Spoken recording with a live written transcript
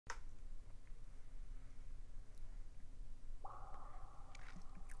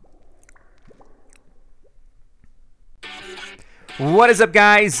What is up,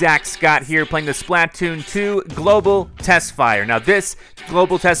 guys? ZackScott here playing the Splatoon 2 Global Testfire. Now, this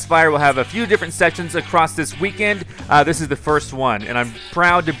Global Testfire will have a few different sessions across this weekend. This is the first one, and I'm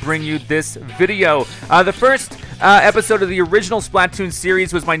proud to bring you this video. The first episode of the original Splatoon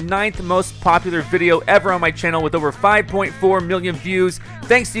series was my 9th most popular video ever on my channel with over 5.4 million views.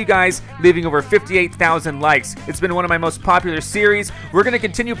 Thanks to you guys leaving over 58,000 likes. It's been one of my most popular series. We're going to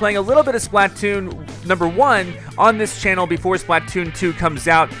continue playing a little bit of Splatoon number 1 on this channel before Splatoon 2 comes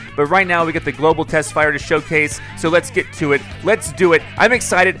out. But right now we get the Global Testfire to showcase, so let's get to it. Let's do it. I'm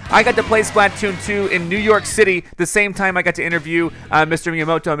excited. I got to play Splatoon 2 in New York City the same time I got to interview Mr.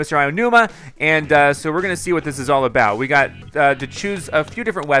 Miyamoto and Mr. Aonuma, and so we're going to see what this is all about. We got to choose a few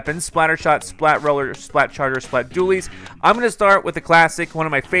different weapons: Splatter Shot, Splat Roller, Splat Charger, Splat Dualies. I'm going to start with the classic, one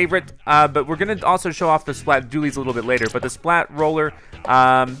of my favorite, but we're going to also show off the Splat Dualies a little bit later. But the Splat Roller,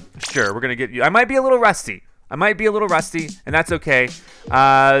 sure, we're going to get you. I might be a little rusty. And that's okay.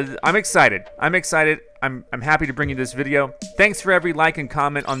 I'm excited. I'm happy to bring you this video. Thanks for every like and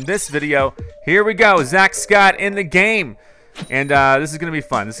comment on this video. Here we go. ZackScott in the game. And this is going to be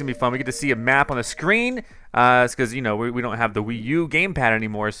fun. We get to see a map on the screen. It's because, you know, we don't have the Wii U gamepad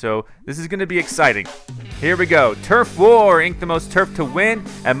anymore, so this is going to be exciting. Here we go. Turf War. Ink the most turf to win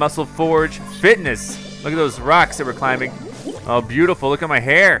at Muscle Forge Fitness. Look at those rocks that we're climbing. Oh, beautiful. Look at my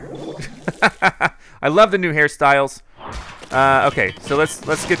hair. I love the new hairstyles. Okay, so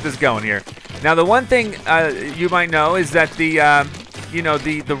let's get this going here. Now, the one thing you might know is that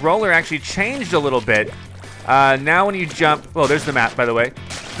the roller actually changed a little bit. Now when you jump, oh, there's the map, by the way.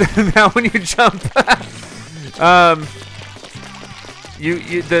 Now when you jump,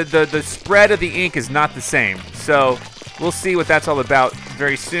 the spread of the ink is not the same. So we'll see what that's all about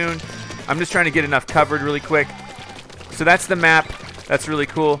very soon. I'm just trying to get enough covered really quick. So that's the map. That's really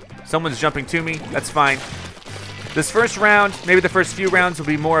cool. Someone's jumping to me. That's fine. This first round, maybe the first few rounds, will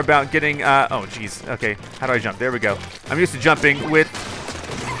be more about getting, oh, geez. Okay, how do I jump? There we go. I'm used to jumping with,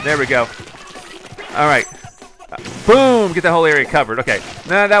 there we go. All right. Boom! Get the whole area covered. Okay.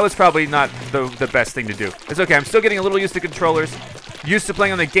 Nah, that was probably not the best thing to do. It's okay. I'm still getting a little used to controllers. Used to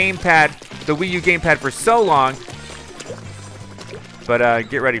playing on the gamepad, the Wii U gamepad for so long. But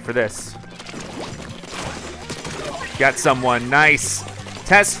get ready for this. Got someone. Nice.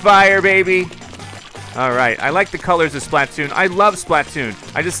 Testfire, baby. All right. I like the colors of Splatoon. I love Splatoon.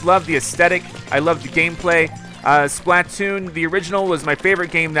 I just love the aesthetic. I love the gameplay. Splatoon, the original, was my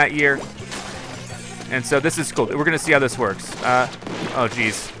favorite game that year. And so this is cool. We're going to see how this works. Oh,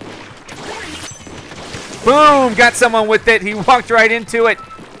 geez. Boom! Got someone with it. He walked right into it.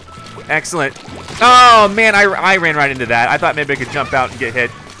 Excellent. Oh, man, I ran right into that. I thought maybe I could jump out and get hit.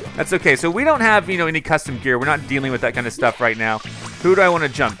 That's okay. So we don't have, any custom gear. We're not dealing with that kind of stuff right now. Who do I want to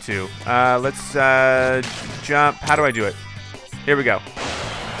jump to? Let's jump. How do I do it? Here we go.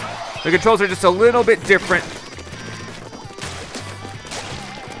 The controls are just a little bit different.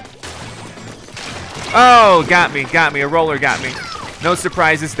 Oh, got me. A roller got me. No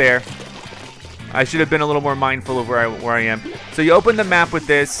surprises there. I should have been a little more mindful of where I am. So you open the map with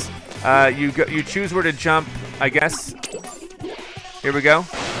this. You choose where to jump, I guess. Here we go.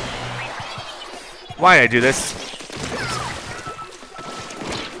 Why did I do this?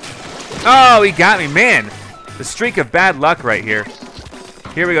 Oh, he got me, man. The streak of bad luck right here.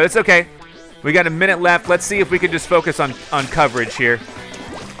 Here we go. It's okay. We got a minute left. Let's see if we can just focus on coverage here.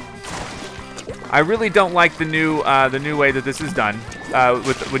 I really don't like the new way that this is done.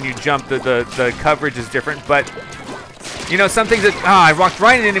 When you jump, the coverage is different. But some things that I walked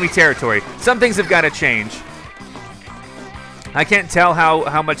right into enemy territory. Some things have got to change. I can't tell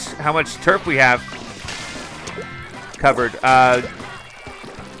how much turf we have covered.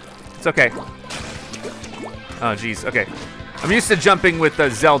 It's okay. Oh, geez. Okay. I'm used to jumping with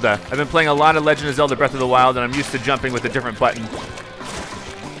Zelda. I've been playing a lot of Legend of Zelda Breath of the Wild, and I'm used to jumping with a different button.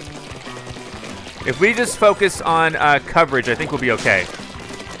 If we just focus on coverage, I think we'll be okay.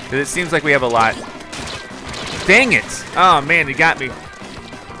 It seems like we have a lot. Dang it. Oh, man, he got me.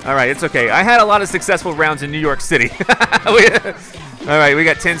 All right, it's okay. I had a lot of successful rounds in New York City. All right, we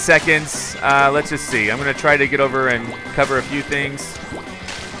got 10 seconds. Let's just see. I'm going to try to get over and cover a few things.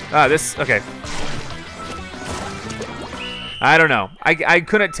 Okay. I don't know. I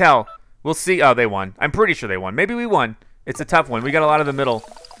couldn't tell. We'll see. Oh, they won. I'm pretty sure they won. Maybe we won. It's a tough one. We got a lot of the middle.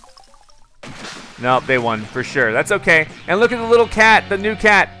 Nope, they won for sure. That's okay. And look at the little cat, the new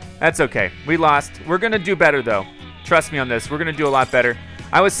cat. That's okay. We lost. We're going to do better, though. Trust me on this. We're going to do a lot better.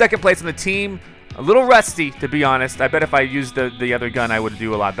 I was second place on the team. A little rusty, to be honest. I bet if I used the other gun, I would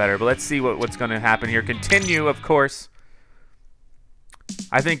do a lot better. But let's see what's going to happen here. Continue, of course.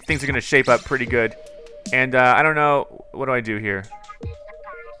 I think things are going to shape up pretty good. And I don't know, what do I do here?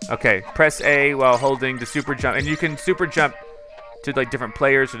 Okay, press A while holding the super jump, and you can super jump to like different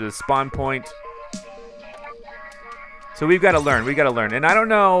players or to the spawn point. So we've got to learn. We got to learn, and I don't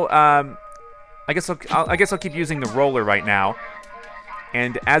know. I guess I'll keep using the roller right now.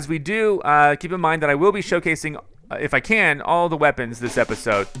 And as we do, keep in mind that I will be showcasing, if I can, all the weapons this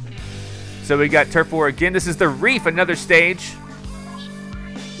episode. So we got Turf War again. This is the Reef, another stage.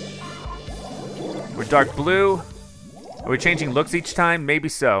 We're dark blue. Are we changing looks each time? Maybe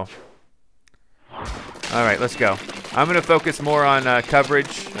so. All right, let's go. I'm going to focus more on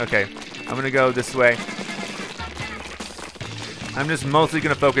coverage. Okay, I'm going to go this way. I'm just mostly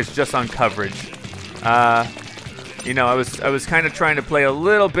going to focus just on coverage. You know, I was kind of trying to play a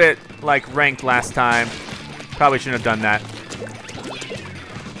little bit like ranked last time. Probably shouldn't have done that.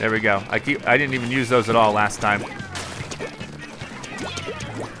 There we go. I didn't even use those at all last time.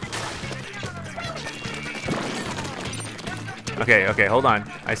 Okay, hold on.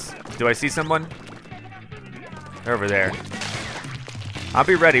 Do I see someone? They're over there. I'll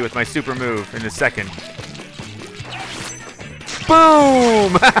be ready with my super move in a second.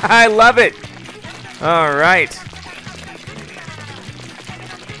 Boom! I love it! All right.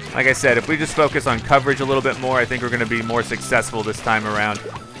 Like I said, if we just focus on coverage a little bit more, I think we're going to be more successful this time around.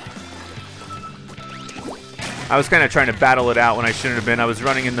 I was kind of trying to battle it out when I shouldn't have been. I was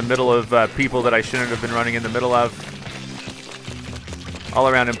running in the middle of people that I shouldn't have been running in the middle of. All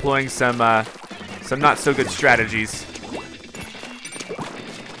around employing some not so good strategies.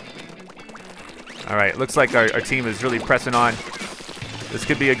 All right, looks like our team is really pressing on. This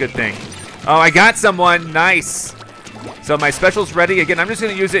could be a good thing. Oh, I got someone. Nice. So my special's ready. Again, I'm just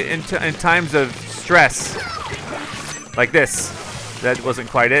going to use it in times of stress. Like this. That wasn't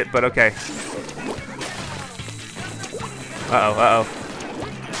quite it, but okay. Uh-oh, uh-oh.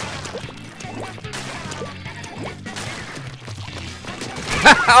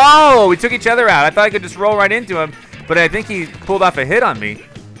 Oh, we took each other out. I thought I could just roll right into him, but I think he pulled off a hit on me.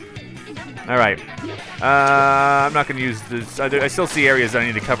 All right. I'm not going to use this. I still see areas that I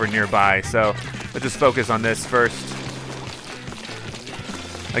need to cover nearby, so let's just focus on this first.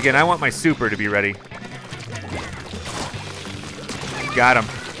 Again, I want my super to be ready. Got him.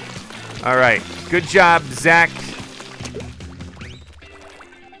 All right. Good job, Zach.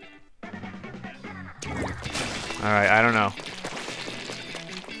 All right, I don't know.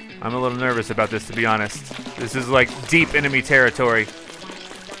 I'm a little nervous about this, to be honest. This is like deep enemy territory.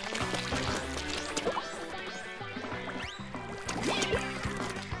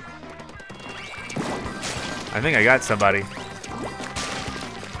 I think I got somebody. All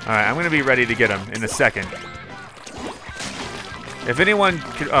right, I'm going to be ready to get him in a second. If anyone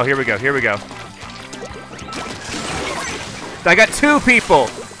could, oh, here we go, here we go. I got 2 people.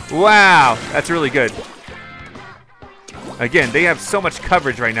 Wow, that's really good. Again, they have so much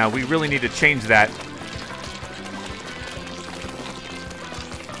coverage right now. We really need to change that.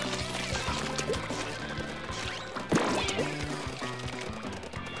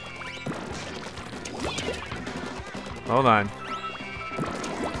 Hold on.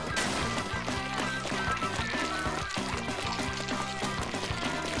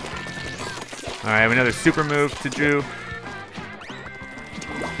 All right, I have another super move to do.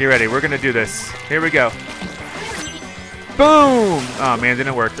 Get ready. We're going to do this. Here we go. Boom! Oh, man,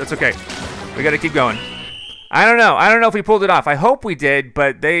 didn't work. That's okay. We got to keep going. I don't know. I don't know if we pulled it off. I hope we did,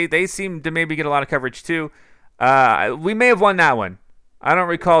 but they seem to maybe get a lot of coverage, too. We may have won that one. I don't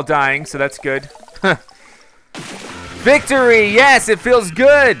recall dying, so that's good. Victory! Yes, it feels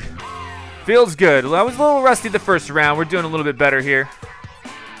good. Feels good. I was a little rusty the first round. We're doing a little bit better here.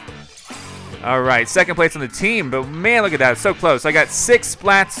 All right, second place on the team, but man, look at that. So close. I got 6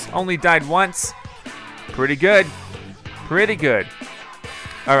 splats, only died once. Pretty good. Pretty good.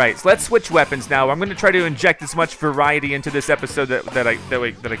 All right, so let's switch weapons now. I'm going to try to inject as much variety into this episode that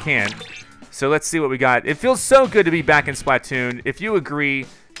I can. So let's see what we got. It feels so good to be back in Splatoon. If you agree,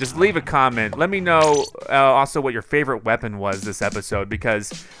 just leave a comment. Let me know also what your favorite weapon was this episode,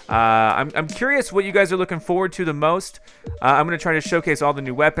 because I'm curious what you guys are looking forward to the most. I'm going to try to showcase all the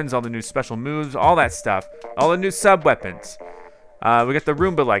new weapons, all the new special moves, all that stuff, all the new sub-weapons. We got the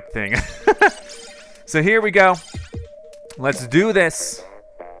Roomba-like thing. So here we go. Let's do this.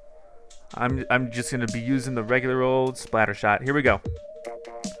 I'm just going to be using the regular old splatter shot. Here we go.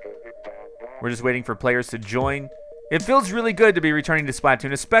 We're just waiting for players to join. It feels really good to be returning to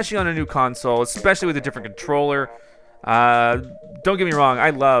Splatoon, especially on a new console, especially with a different controller. Don't get me wrong, I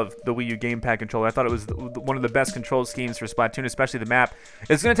love the Wii U gamepad controller. I thought it was one of the best control schemes for Splatoon, especially the map.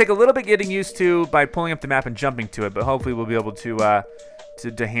 It's going to take a little bit getting used to by pulling up the map and jumping to it, but hopefully we'll be able to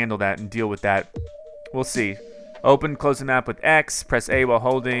handle that and deal with that. We'll see. Open, close the map with X. Press A while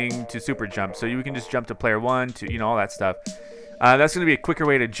holding to super jump. So you can just jump to player 1, to, you know, all that stuff. That's going to be a quicker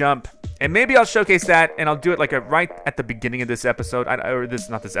way to jump. And maybe I'll showcase that, and I'll do it like right at the beginning of this episode. Or this,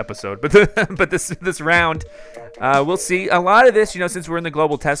 not this episode, but this round. We'll see. A lot of this, you know, since we're in the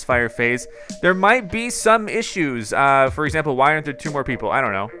global test fire phase, there might be some issues. For example, why aren't there 2 more people? I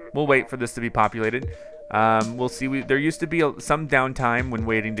don't know. We'll wait for this to be populated. We'll see. There used to be some downtime when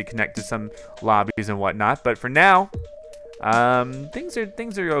waiting to connect to some lobbies and whatnot, but for now, things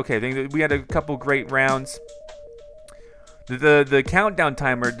are okay. We had a couple great rounds. The countdown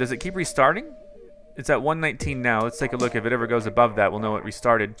timer, does it keep restarting? It's at 119 now. Let's take a look. If it ever goes above that, we'll know it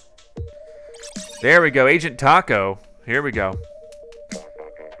restarted. There we go. Agent Taco. Here we go.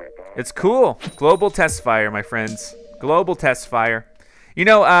 It's cool. Global test fire, my friends. Global test fire. You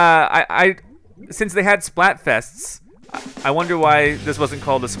know, since they had Splatfests, I wonder why this wasn't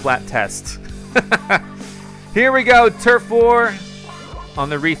called a Splat Test. Here we go. Turf War on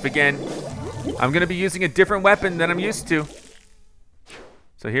the reef again. I'm going to be using a different weapon than I'm used to.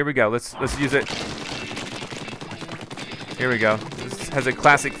 So here we go. Let's use it. Here we go. This has a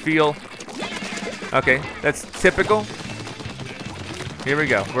classic feel. Okay, that's typical. Here we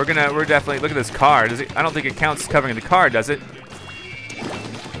go. We're definitely, look at this car. I don't think it counts covering the car, does it?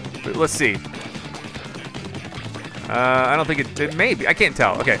 But let's see. I don't think it may be. I can't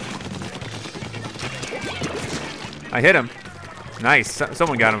tell. Okay. I hit him. Nice.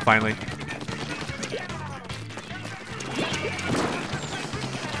 Someone got him finally.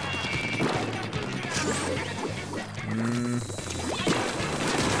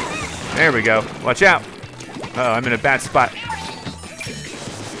 There we go. Watch out. Uh-oh, I'm in a bad spot.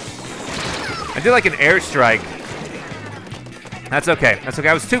 I did like an airstrike. That's okay. That's okay.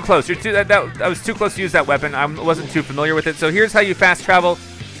 I was too close. I was too close to use that weapon. I wasn't too familiar with it. So here's how you fast travel.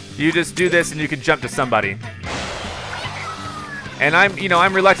 You just do this and you can jump to somebody. And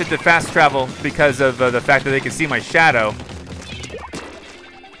I'm reluctant to fast travel because of the fact that they can see my shadow.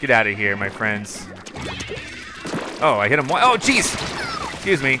 Get out of here, my friends. Oh, I hit him. Oh, jeez.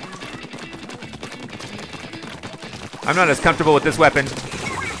 Excuse me. I'm not as comfortable with this weapon.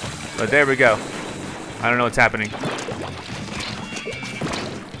 But there we go. I don't know what's happening.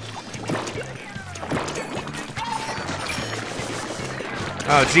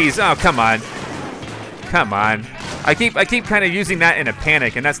 Oh, jeez. Oh, come on. Come on. I keep kind of using that in a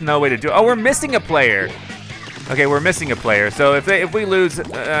panic, and that's no way to do it. Oh, we're missing a player. Okay, we're missing a player. So if we lose,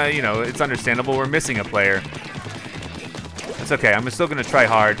 you know, it's understandable. We're missing a player. That's okay. I'm still going to try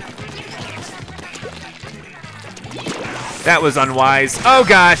hard. That was unwise. Oh,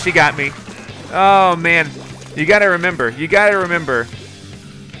 gosh, he got me. Oh, man. You got to remember. You got to remember.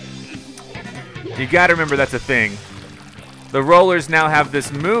 You got to remember that's a thing. The rollers now have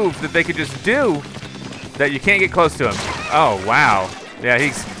this move that they could just do that you can't get close to him. Oh, wow. Yeah,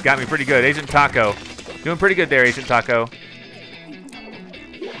 he's got me pretty good. Agent Taco. Doing pretty good there, Agent Taco.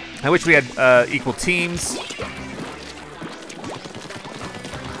 I wish we had equal teams.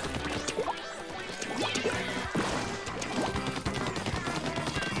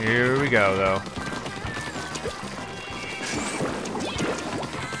 Here we go, though.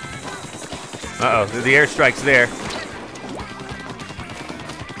 Uh-oh, the airstrike's there.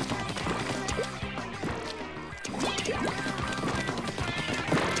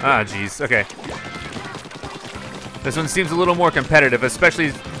 Ah, jeez. Okay. This one seems a little more competitive,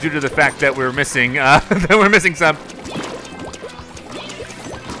 especially due to the fact that we're missing some.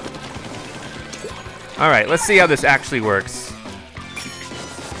 All right, let's see how this actually works.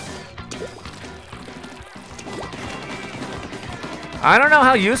 I don't know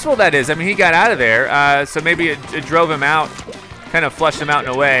how useful that is. I mean, he got out of there, so maybe it drove him out, kind of flushed him out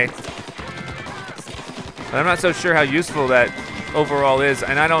in a way. But I'm not so sure how useful that overall is,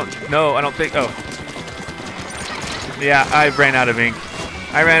 and I don't think, oh. Yeah, I ran out of ink.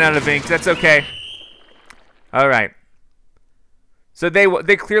 That's okay. All right. So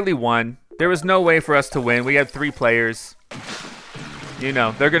they clearly won. There was no way for us to win. We had 3 players. You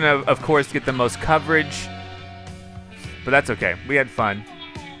know, they're going to, of course, get the most coverage. But that's okay. We had fun.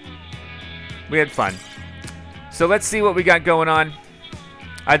 So let's see what we got going on.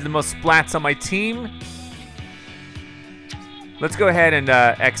 I had the most splats on my team. Let's go ahead and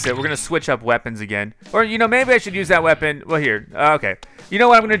exit. We're going to switch up weapons again. Or, you know, maybe I should use that weapon. Well, here. Okay. You know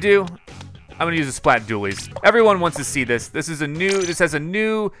what I'm going to do? I'm going to use the Splat Dualies. Everyone wants to see this. This has a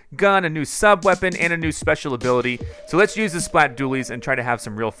new gun, a new sub-weapon, and a new special ability. So let's use the Splat Dualies and try to have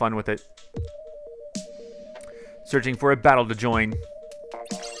some real fun with it. Searching for a battle to join.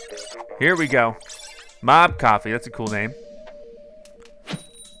 Here we go. Mob Coffee. That's a cool name.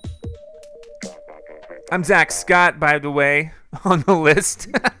 I'm ZackScott, by the way, on the list.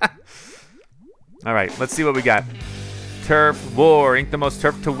 All right, let's see what we got. Turf war, ink the most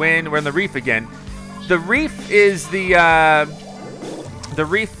turf to win. We're on the reef again. The reef is the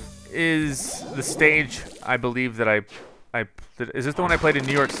stage, I believe, that is this the one I played in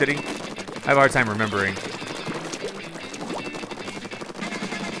New York City? I have a hard time remembering.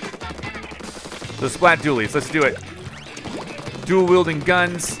 The Splat Dualies, let's do it. Dual wielding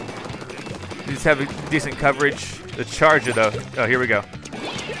guns. These have a decent coverage. The Charger, though. Oh, here we go.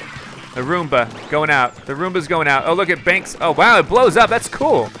 The Roomba going out. The Roomba's going out. Oh, look at Banks. Oh, wow, it blows up. That's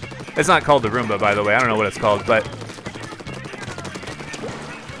cool. It's not called the Roomba, by the way. I don't know what it's called, but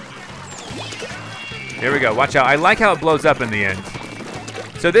here we go. Watch out. I like how it blows up in the end.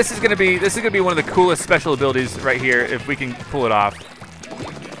 So this is gonna be one of the coolest special abilities right here if we can pull it off.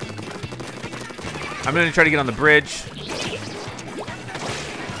 I'm gonna try to get on the bridge.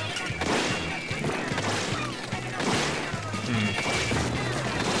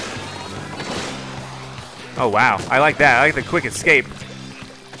 Oh wow, I like that. I like the quick escape.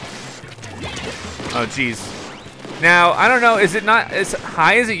 Oh geez. Now I don't know. Is it not as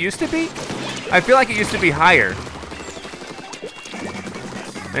high as it used to be? I feel like it used to be higher.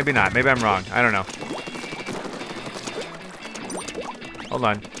 Maybe not. Maybe I'm wrong. I don't know. Hold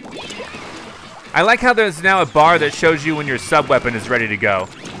on. I like how there's now a bar that shows you when your sub-weapon is ready to go.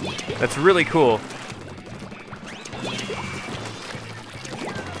 That's really cool.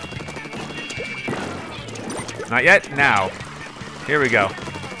 Not yet. Now. Here we go.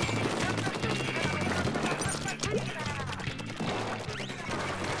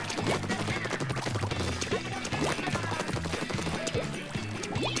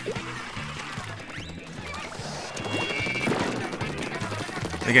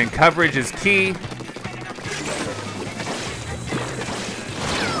 Again, coverage is key.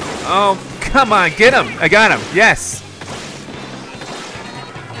 Oh, come on, get him. I got him, yes.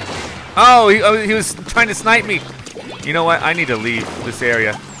 Oh, he was trying to snipe me. You know what, I need to leave this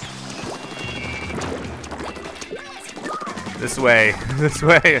area. This way, this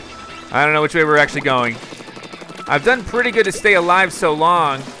way. I don't know which way we're actually going. I've done pretty good to stay alive so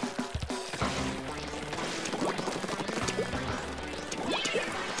long.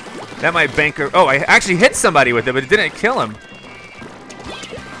 That might banker. Oh, I actually hit somebody with it, but it didn't kill him.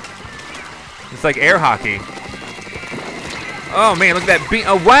 It's like air hockey. Oh man, look at that beam.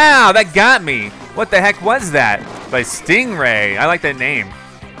 Oh wow, that got me. What the heck was that? By Stingray. I like that name.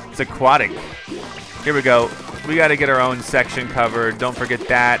 It's aquatic. Here we go. We got to get our own section covered. Don't forget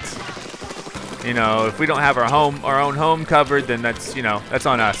that. You know, if we don't have our own home covered, then that's, you know, that's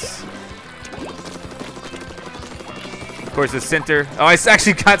on us. Of course, the center. Oh, I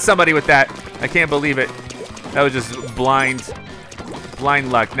actually got somebody with that. I can't believe it. That was just blind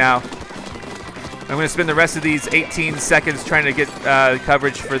luck. Now, I'm going to spend the rest of these 18 seconds trying to get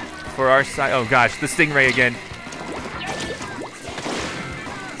coverage for our side. Oh gosh, the Stingray again.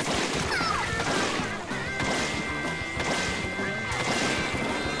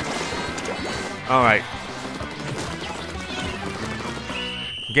 All right.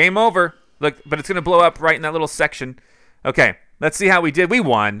 Game over. Look, but it's going to blow up right in that little section. Okay, let's see how we did. We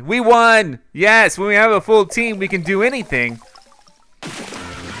won. We won. Yes, when we have a full team, we can do anything.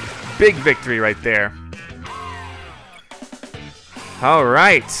 Big victory right there. All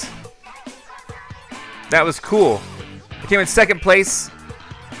right. That was cool. I came in second place.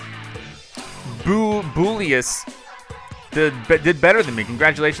 Booleus did better than me.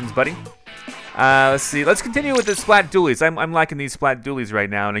 Congratulations, buddy. Let's see. Let's continue with the Splat Dualies. I'm liking these Splat Dualies right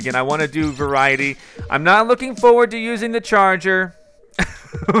now. And again, I want to do variety. I'm not looking forward to using the Charger,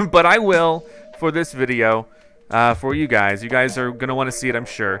 but I will for this video for you guys. You guys are going to want to see it, I'm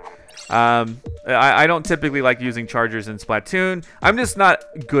sure. I don't typically like using Chargers in Splatoon. I'm just not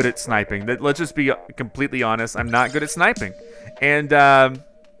good at sniping. Let's just be completely honest. I'm not good at sniping. And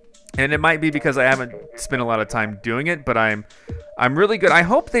it might be because I haven't spent a lot of time doing it, but I'm really good. I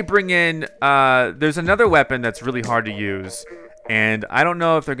hope they bring in, there's another weapon that's really hard to use, and I don't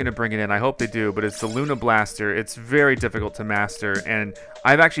know if they're going to bring it in. I hope they do, but it's the Luna Blaster. It's very difficult to master, and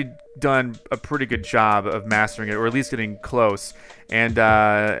I've actually done a pretty good job of mastering it, or at least getting close, and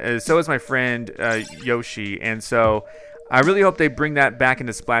so is my friend Yoshi, and so I really hope they bring that back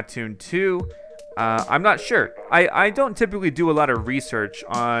into Splatoon 2. I'm not sure. I don't typically do a lot of research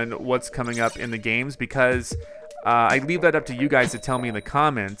on what's coming up in the games because I leave that up to you guys to tell me in the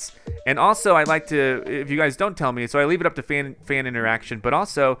comments. And also, I like to, if you guys don't tell me, so I leave it up to fan interaction. But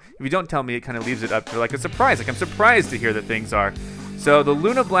also, if you don't tell me, it kind of leaves it up to like a surprise. Like I'm surprised to hear that things are. So the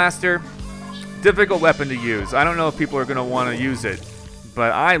Luna Blaster, difficult weapon to use. I don't know if people are going to want to use it.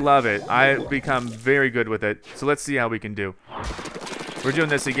 but I love it. I've become very good with it. So let's see how we can do. We're doing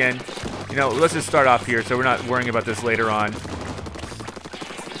this again. You know, let's just start off here so we're not worrying about this later on.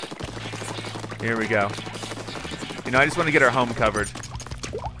 Here we go. You know, I just want to get our home covered.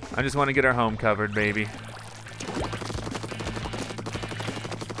 I just want to get our home covered, baby.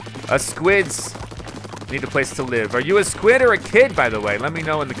 Us squids need a place to live. Are you a squid or a kid, by the way? Let me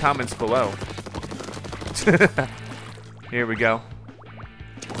know in the comments below. Here we go.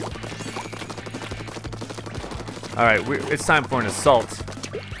 All right, it's time for an assault.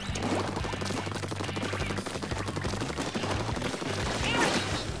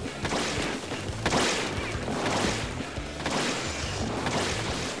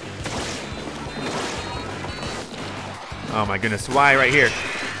 Oh my goodness, why right here?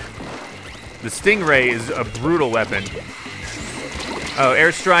 The Stingray is a brutal weapon. Oh,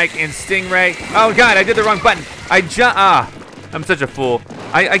 airstrike and Stingray. Oh god, I did the wrong button. I'm such a fool.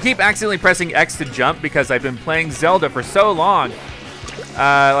 I keep accidentally pressing X to jump because I've been playing Zelda for so long.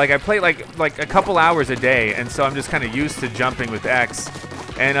 Like I play like a couple hours a day, and so I'm just kind of used to jumping with X.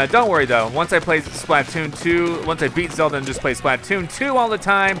 And don't worry though, once I play Splatoon 2, once I beat Zelda and just play Splatoon 2 all the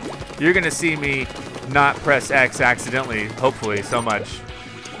time, you're gonna see me not press X accidentally, hopefully, so much.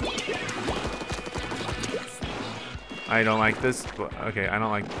 I don't like this. Okay, I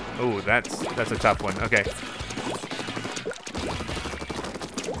don't like. Oh, that's a tough one. Okay.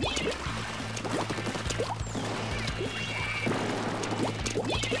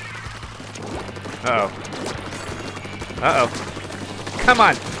 Uh-oh. Uh-oh. Come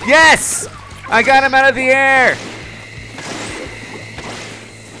on. Yes! I got him out of the air!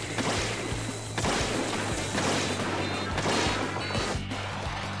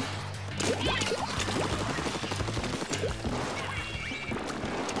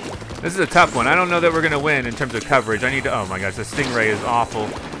 This is a tough one. I don't know that we're going to win in terms of coverage. I need to... Oh my gosh, the Stingray is awful.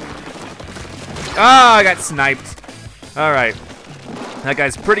 Oh, I got sniped. All right. That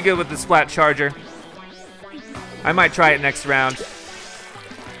guy's pretty good with the Splat Charger. I might try it next round.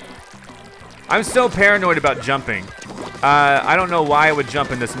 I'm so paranoid about jumping. I don't know why I would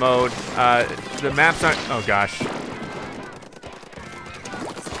jump in this mode. The maps aren't... Oh gosh.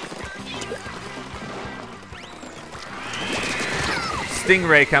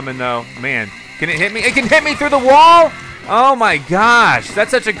 Stingray coming though. Man, can it hit me? It can hit me through the wall? Oh my gosh, that's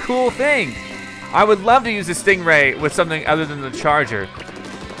such a cool thing. I would love to use a Stingray with something other than the charger.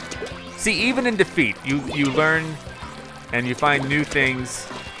 See, even in defeat, you learn and you find new things,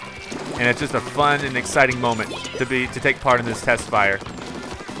 and it's just a fun and exciting moment to take part in this test fire.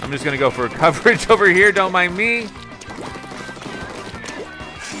 I'm just gonna go for coverage over here, don't mind me.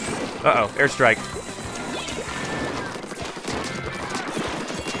 Uh-oh, airstrike.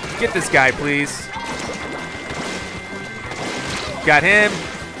 Get this guy, please. Got him.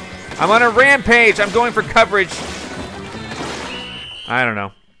 I'm on a rampage. I'm going for coverage. I don't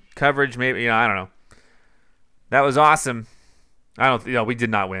know. Coverage, maybe. You know, I don't know. That was awesome. We did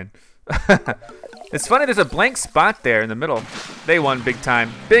not win. It's funny, there's a blank spot there in the middle. They won big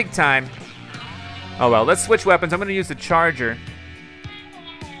time. Big time. Oh, well, let's switch weapons. I'm going to use the charger.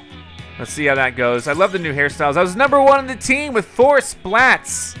 Let's see how that goes. I love the new hairstyles. I was #1 on the team with 4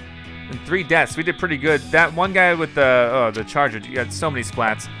 splats and 3 deaths. We did pretty good. That one guy with the charger, you got so many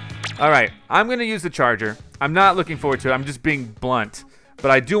splats. All right, I'm going to use the charger. I'm not looking forward to it. I'm just being blunt. But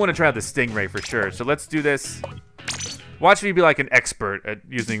I do want to try out the Stingray for sure. So let's do this. Watch me be like an expert at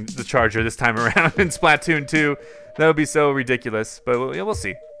using the charger this time around in Splatoon 2. That would be so ridiculous. But we'll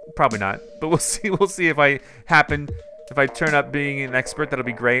see. Probably not. But we'll see. We'll see if I turn up being an expert. That'll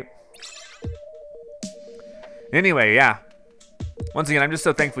be great. Anyway, yeah. Once again, I'm just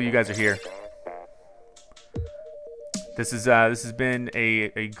so thankful you guys are here. This has been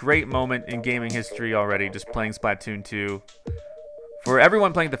a great moment in gaming history already. Just playing Splatoon 2. For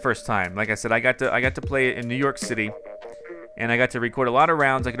everyone playing it the first time, like I said, I got to play it in New York City, and I got to record a lot of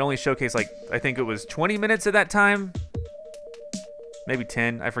rounds. I could only showcase I think it was 20 minutes at that time, maybe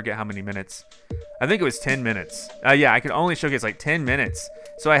 10. I forget how many minutes. I think it was 10 minutes. Yeah, I could only showcase 10 minutes,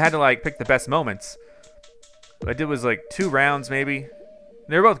 so I had to pick the best moments. What I did was 2 rounds maybe.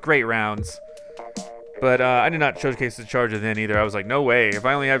 They were both great rounds, but I did not showcase the charger then either. I was like, no way. If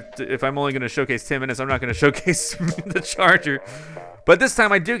I'm only going to showcase 10 minutes, I'm not going to showcase the charger. But this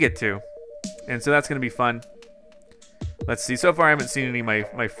time I do get to. And so that's going to be fun. Let's see. So far I haven't seen any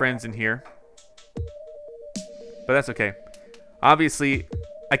of my friends in here. But that's okay. Obviously,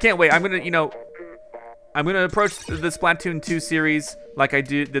 I can't wait. I'm going to approach the Splatoon 2 series like I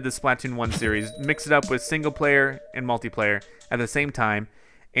did the Splatoon 1 series. Mix it up with single player and multiplayer at the same time.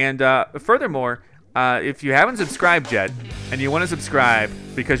 And furthermore, if you haven't subscribed yet, and you want to subscribe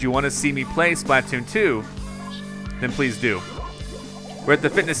because you want to see me play Splatoon 2, then please do. We're at the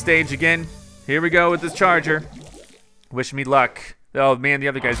fitness stage again. Here we go with this charger. Wish me luck. Oh man, the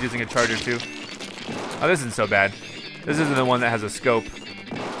other guy's using a charger too. Oh, this isn't so bad. This isn't the one that has a scope.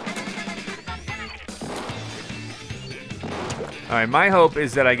 All right, my hope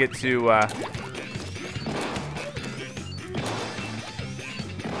is that I get to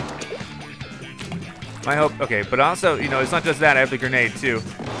my hope, okay, but also, you know, it's not just that, I have the grenade too.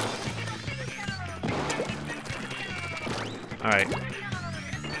 All right.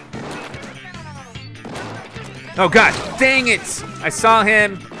 Oh God, dang it! I saw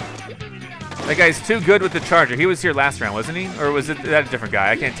him. That guy's too good with the charger. He was here last round, wasn't he? Or was it that a different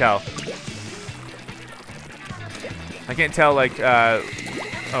guy? I can't tell. I can't tell, like, oh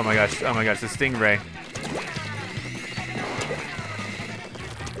my gosh, the Stingray.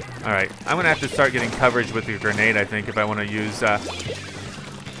 All right, I'm gonna have to start getting coverage with the grenade, I think, if I wanna use,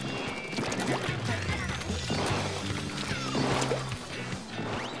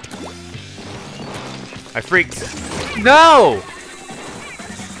 I freaked. No!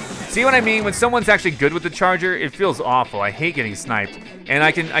 See what I mean? When someone's actually good with the charger, it feels awful. I hate getting sniped. And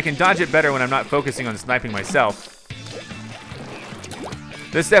I can dodge it better when I'm not focusing on sniping myself.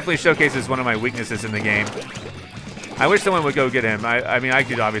 This definitely showcases one of my weaknesses in the game. I wish someone would go get him. I mean, I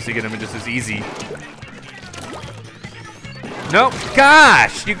could obviously get him just as easy. Nope.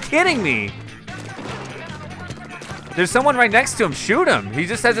 Gosh, you kidding me? There's someone right next to him. Shoot him. He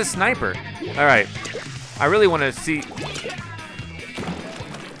just has a sniper. All right. I really want to see.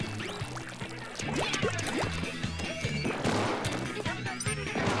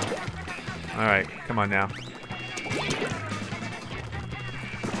 All right, come on now.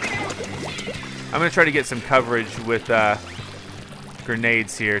 I'm gonna try to get some coverage with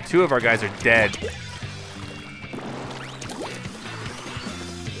grenades here. Two of our guys are dead.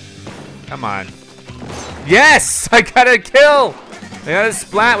 Come on. Yes, I got a kill. I got a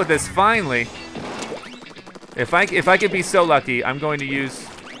splat with this finally. If I could be so lucky, I'm going to use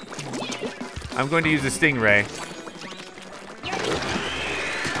the Stingray.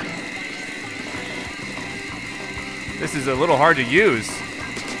 This is a little hard to use.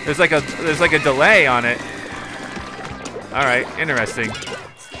 There's like a delay on it. All right, interesting.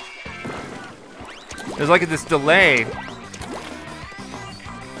 There's like this delay.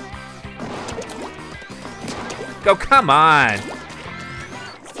 Go, come on.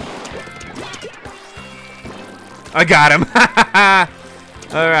 I got him.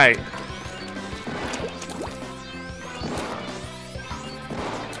 All right.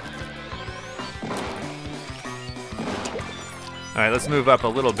 All right, let's move up a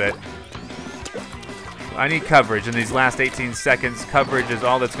little bit. I need coverage in these last 18 seconds. Coverage is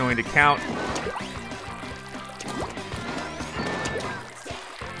all that's going to count.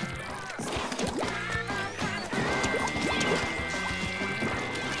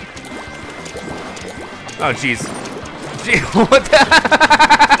 Oh, jeez. Gee, what the?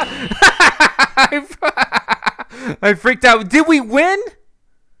 I freaked out. Did we win?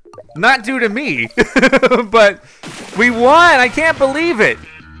 Not due to me, but we won. I can't believe it.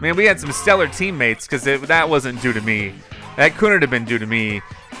 Man, we had some stellar teammates because that wasn't due to me. That couldn't have been due to me.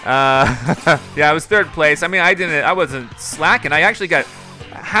 Yeah, I was third place. I mean, I wasn't slacking. I actually got,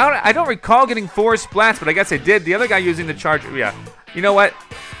 I don't recall getting 4 splats, but I guess I did. The other guy using the charger, yeah. You know what?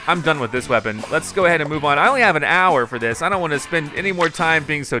 I'm done with this weapon. Let's go ahead and move on. I only have an hour for this. I don't want to spend any more time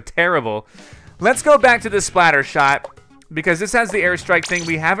being so terrible. Let's go back to the splatter shot because this has the airstrike thing.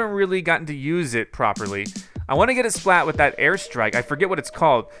 We haven't really gotten to use it properly. I want to get a splat with that airstrike. I forget what it's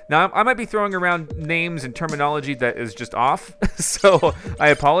called. Now, I might be throwing around names and terminology that is just off, so I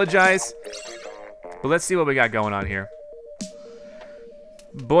apologize. But let's see what we got going on here.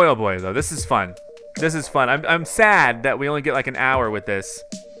 Boy, oh boy, though, this is fun. This is fun. I'm sad that we only get like an hour with this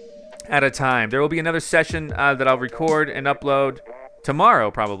at a time. There will be another session that I'll record and upload tomorrow,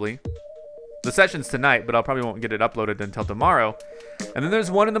 probably. The session's tonight, but I'll probably won't get it uploaded until tomorrow. And then there's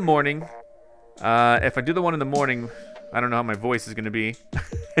one in the morning. If I do the one in the morning, I don't know how my voice is gonna be.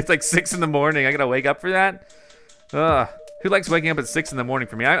 It's like 6 in the morning. I gotta wake up for that. Ugh. Who likes waking up at 6 in the morning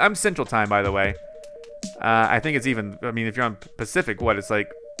for me? I'm Central Time, by the way. I think it's even. I mean, if you're on Pacific, what? It's like,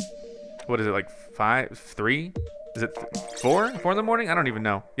 what is it, like 5, 3? Is it 4? 4 in the morning? I don't even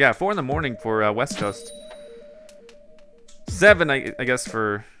know. Yeah, 4 in the morning for West Coast. 7, I guess,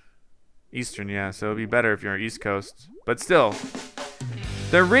 for Eastern. Yeah, so it'd be better if you're on East Coast. But still,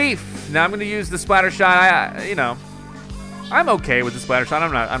 the reef. Now I'm gonna use the splatter shot. You know, I'm okay with the splatter shot.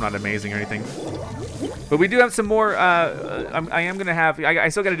 I'm not amazing or anything. But we do have some more. I am gonna have. I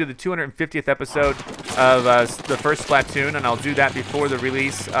still got to do the 250th episode of the first Splatoon, and I'll do that before the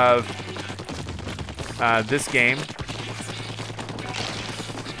release of this game.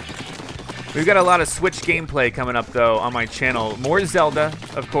 We've got a lot of Switch gameplay coming up, though, on my channel. More Zelda,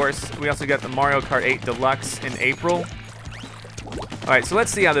 of course. We also got the Mario Kart 8 Deluxe in April. All right, so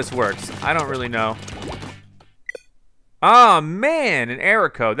let's see how this works. I don't really know. Oh, man, an error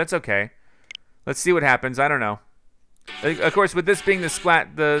code. That's okay. Let's see what happens. I don't know. Of course, with this being the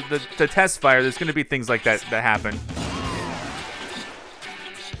Testfire, there's going to be things like that happen.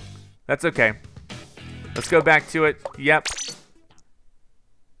 That's okay. Let's go back to it. Yep.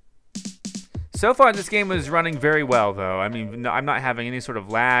 So far, this game is running very well, though. I mean, I'm not having any sort of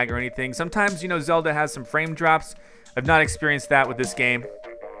lag or anything. Sometimes, you know, Zelda has some frame drops. I've not experienced that with this game.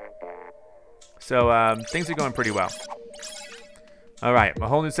 So, things are going pretty well. All right, a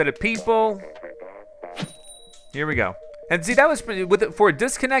whole new set of people. Here we go. And see, that was pretty, for a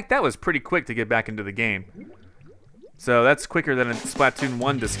disconnect, that was pretty quick to get back into the game. So that's quicker than a Splatoon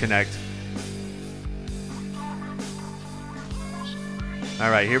 1 disconnect. All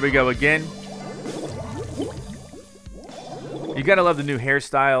right, here we go again. You gotta love the new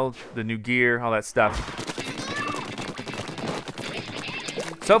hairstyle, the new gear, all that stuff.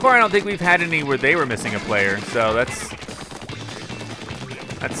 So far, I don't think we've had any where they were missing a player, so that's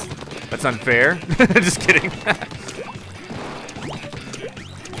unfair. Just kidding.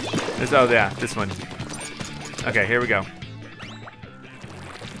 Oh yeah, this one. Okay, here we go.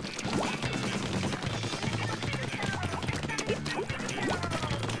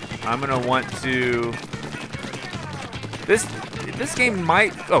 I'm gonna want to. This game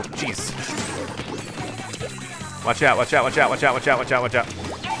might. Oh, jeez. Watch out! Watch out! Watch out! Watch out! Watch out! Watch out! Watch out!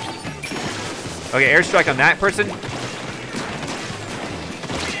 Okay, airstrike on that person.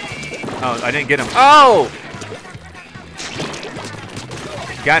 Oh, I didn't get him. Oh!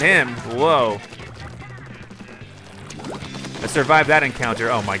 Got him. Whoa. I survived that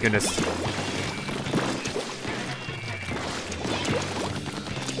encounter. Oh my goodness.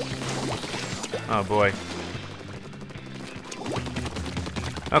 Oh boy.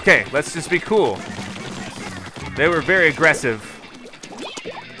 Okay, let's just be cool. They were very aggressive.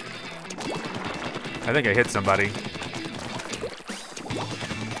 I think I hit somebody.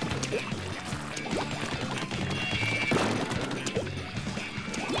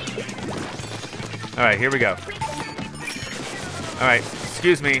 All right, here we go. All right,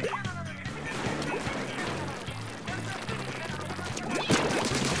 excuse me.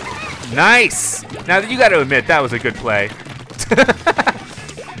 Nice! Now, you got to admit, that was a good play.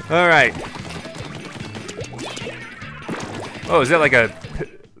 All right. Oh, is that like a...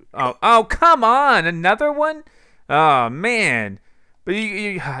 Oh, come on! Another one? Oh, man. But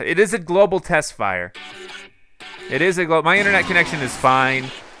it is a global test fire. It is a global... My internet connection is fine.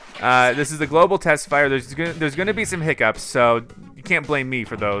 This is a global test fire. There's going to be some hiccups, so you can't blame me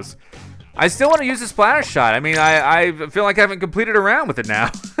for those. I still want to use the splatter shot. I mean, I feel like I haven't completed a round with it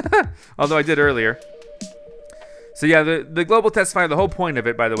now. Although I did earlier. So yeah, the global test fire, the whole point of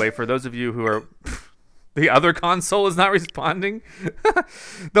it, by the way, for those of you who are... the other console is not responding.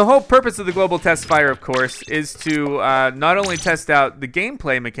 The whole purpose of the global test fire, of course, is to not only test out the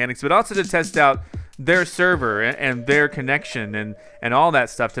gameplay mechanics, but also to test out their server and their connection and all that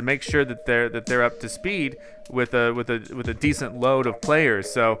stuff to make sure that they're up to speed with a decent load of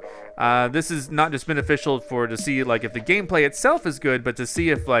players. So this is not just beneficial to see like if the gameplay itself is good, but to see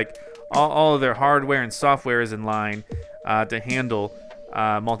if like all of their hardware and software is in line to handle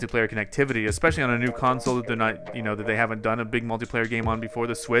multiplayer connectivity, especially on a new console that they're not, that they haven't done a big multiplayer game on before,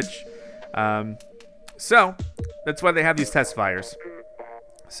 the Switch. So that's why they have these test fires.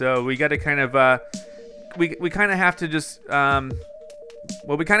 So we got to kind of we kind of have to just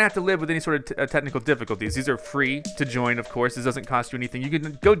well, we kind of have to live with any sort of technical difficulties. These are free to join, of course. This doesn't cost you anything. You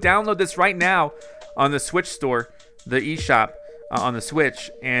can go download this right now on the Switch store, the eShop on the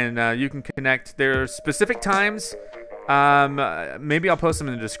Switch, and you can connect. There are specific times. Maybe I'll post them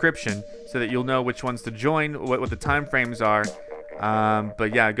in the description so that you'll know which ones to join, what the time frames are.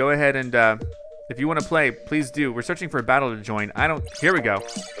 But yeah, go ahead and if you want to play, please do. We're searching for a battle to join. Here we go.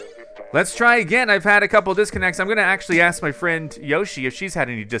 Let's try again. I've had a couple disconnects. I'm gonna actually ask my friend Yoshi if she's had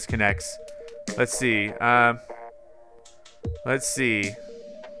any disconnects. Let's see. Let's see.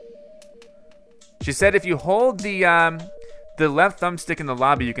 She said if you hold the left thumbstick in the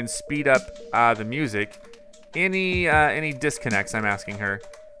lobby, you can speed up the music. Any disconnects? I'm asking her.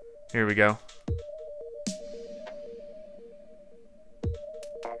 Here we go.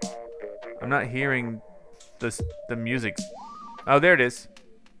 I'm not hearing the music. Oh, there it is.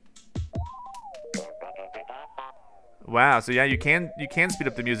 Wow. So yeah, you can speed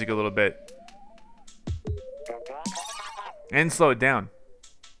up the music a little bit and slow it down.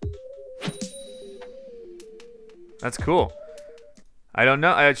 That's cool. I don't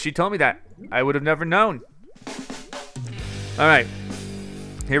know. She told me that. I would have never known. All right.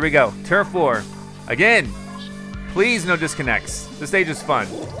 Here we go. Turf War. Again. Please no disconnects. This stage is fun.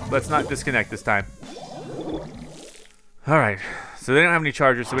 Let's not disconnect this time. All right. So they don't have any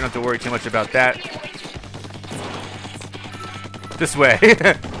chargers, so we don't have to worry too much about that. This way.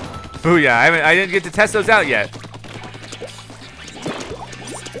 Booyah. I didn't get to test those out yet.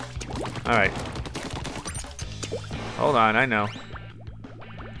 All right. Hold on, I know.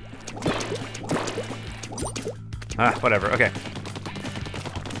 Ah, whatever, okay.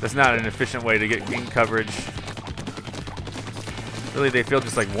 That's not an efficient way to get game coverage. Really, they feel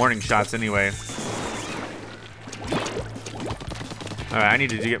just like warning shots anyway. All right, I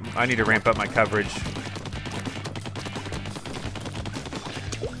need to ramp up my coverage.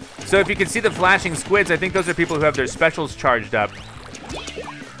 So if you can see the flashing squids, I think those are people who have their specials charged up.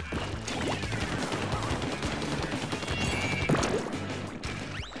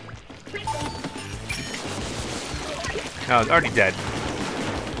 Oh, it's already dead.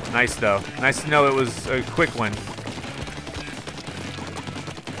 Nice, though. Nice to know it was a quick one.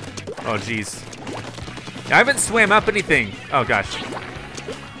 Oh, jeez. I haven't swam up anything. Oh, gosh.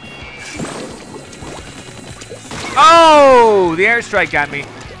 Oh! The airstrike got me.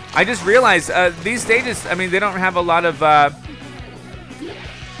 I just realized these stages, I mean, they don't have a lot of...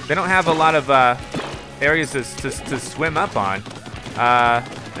 areas to swim up on.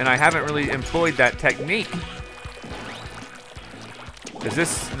 And I haven't really employed that technique. Is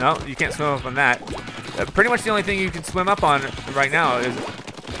this, no, you can't swim up on that. Pretty much the only thing you can swim up on right now is,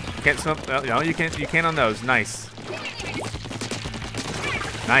 you can't swim, no, you can on those, nice.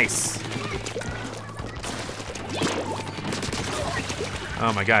 Nice.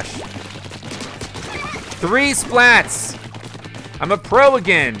 Oh my gosh. 3 splats! I'm a pro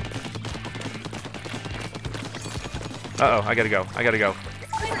again. Uh-oh, I gotta go,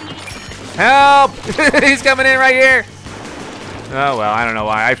 Help! He's coming in right here. Oh, well, I don't know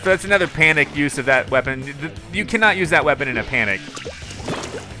why. That's another panic use of that weapon. You cannot use that weapon in a panic.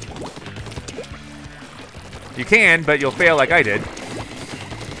 You can, but you'll fail like I did.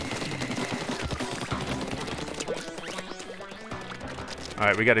 All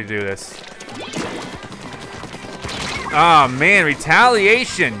right, we got to do this. Oh, man,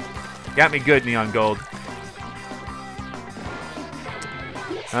 retaliation. Got me good, Neon Gold.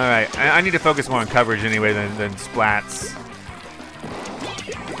 All right, I need to focus more on coverage anyway than splats.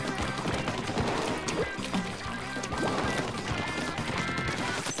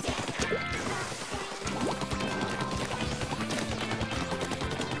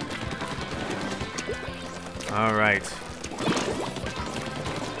 All right.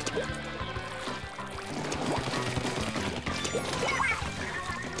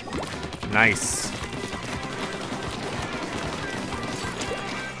 Nice.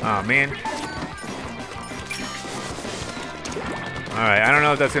 Oh, man. All right, I don't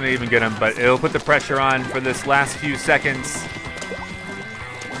know if that's going to even get him, but it'll put the pressure on for this last few seconds.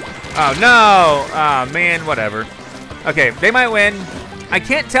 Oh, no. Oh, man, whatever. Okay, they might win. I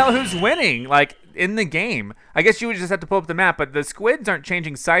can't tell who's winning, like, in the game. I guess you would just have to pull up the map, but the squids aren't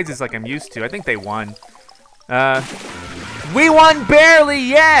changing sizes like I'm used to. I think they won. We won barely,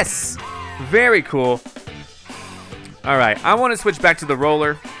 yes! Very cool. All right, I want to switch back to the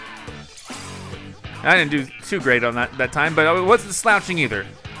roller. I didn't do too great on that time, but I wasn't slouching either.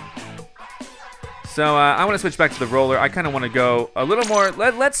 So I want to switch back to the roller. I kind of want to go a little more.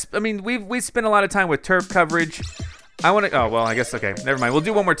 I mean, we spent a lot of time with turf coverage. I want to. Oh well, I guess okay. Never mind. We'll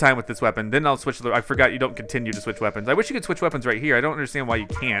do one more time with this weapon. Then I'll switch. I forgot you don't continue to switch weapons. I wish you could switch weapons right here. I don't understand why you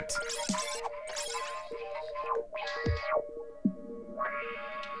can't.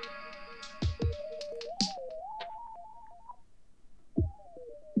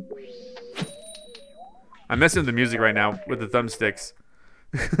 I'm messing with the music right now with the thumbsticks.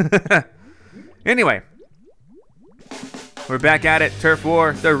 Anyway, we're back at it. Turf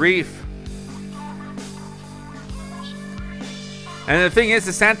War, the Reef. And the thing is,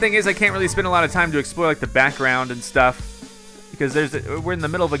 the sad thing is, I can't really spend a lot of time to explore like the background and stuff because we're in the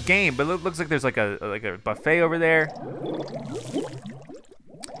middle of a game. But it looks like there's like a buffet over there.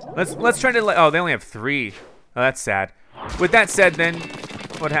 Let's try to. Oh, they only have 3. Oh, that's sad. With that said, then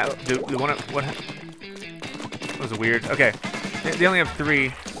what happened? That was weird. Okay, they only have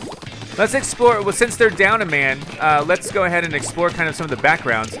 3. Let's explore. Well, since they're down a man, let's go ahead and explore kind of some of the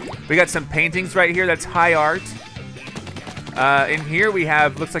backgrounds. We got some paintings right here. That's high art. In here we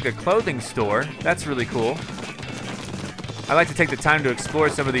have, looks like a clothing store. That's really cool. I like to take the time to explore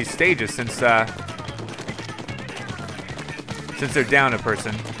some of these stages since they're down a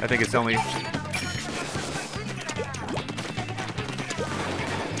person. I think it's only...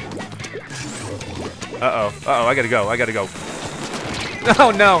 Uh-oh, I gotta go,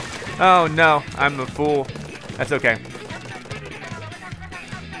 Oh no, oh no, I'm a fool. That's okay.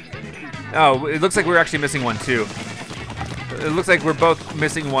 Oh, it looks like we're actually missing one too. It looks like we're both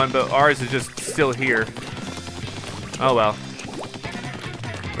missing one, but ours is just still here. Oh well.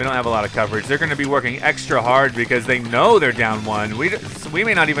 We don't have a lot of coverage. They're gonna be working extra hard because they know they're down one. We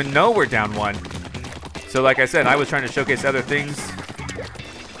may not even know we're down one. So like I said, I was trying to showcase other things.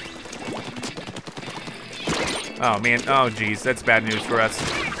 Oh man, oh geez, that's bad news for us.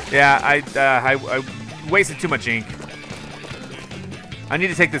 Yeah, I wasted too much ink. I need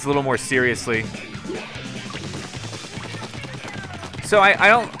to take this a little more seriously. So I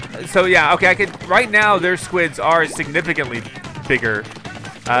don't, so yeah, okay, I could, right now their squids are significantly bigger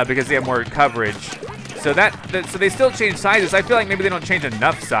because they have more coverage. So so they still change sizes. I feel like maybe they don't change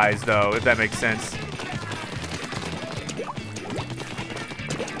enough size though, if that makes sense.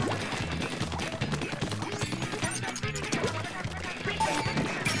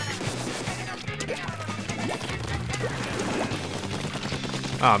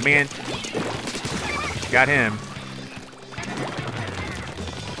 Oh man, got him.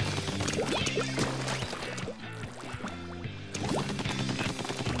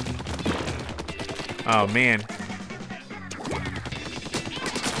 Oh man.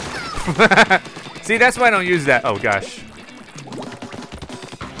 See, that's why I don't use that. Oh gosh.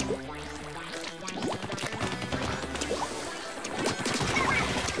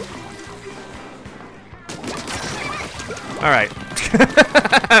 All right.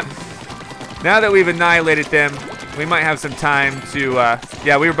 Now that we've annihilated them, we might have some time to,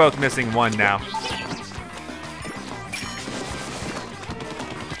 yeah, we were both missing one now.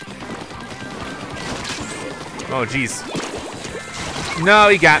 Oh, jeez. No,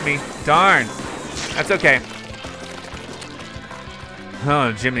 he got me. Darn. That's okay.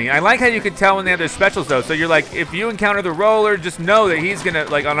 Oh, Jiminy. I like how you can tell when they have their specials, though. So you're like, if you encounter the roller, just know that he's going to,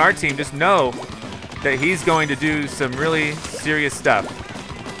 like on our team, just know that he's going to do some really serious stuff.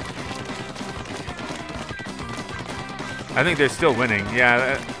 I think they're still winning.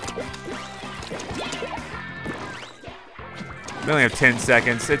 Yeah. We only have 10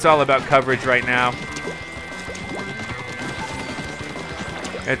 seconds. It's all about coverage right now.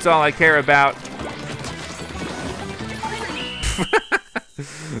 It's all I care about.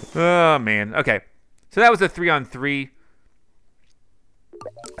 Oh, man. Okay. So that was a 3-on-3.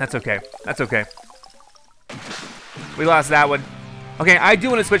 That's okay. That's okay. We lost that one. Okay, I do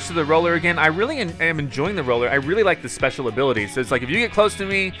want to switch to the roller again. I really am enjoying the roller. I really like the special abilities. So it's like if you get close to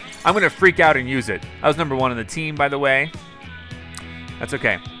me, I'm going to freak out and use it. I was number 1 on the team, by the way. That's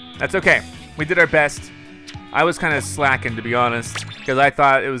okay. That's okay. We did our best. I was kind of slacking, to be honest, because I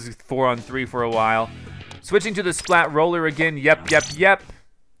thought it was 4-on-3 for a while. Switching to the splat roller again. Yep, yep, yep.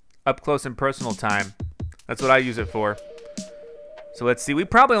 Up close and personal time. That's what I use it for. So let's see. We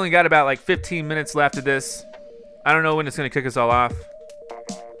probably only got about like 15 minutes left of this. I don't know when it's going to kick us all off,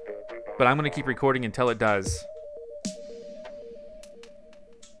 but I'm going to keep recording until it does.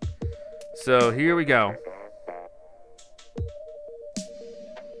 So here we go.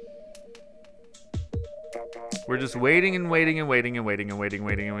 We're just waiting and waiting and waiting and waiting and waiting,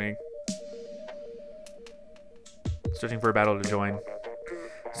 waiting and waiting. Searching for a battle to join.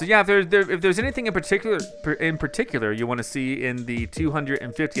 So yeah, if there's anything in particular you want to see in the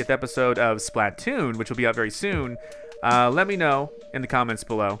 250th episode of Splatoon, which will be out very soon, let me know in the comments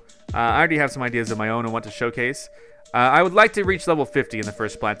below. I already have some ideas of my own and want to showcase. I would like to reach level 50 in the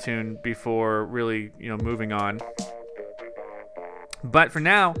first Splatoon before really, moving on. But for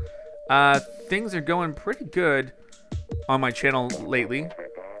now, things are going pretty good on my channel lately.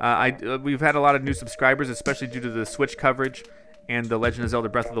 We've had a lot of new subscribers, especially due to the Switch coverage and the Legend of Zelda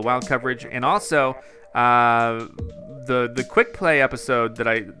Breath of the Wild coverage, and also the quick play episode that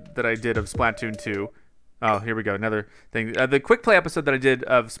I did of Splatoon 2. Oh, here we go, another thing. The quick play episode that I did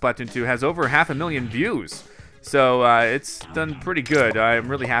of Splatoon 2 has over 500,000 views, so it's done pretty good. I'm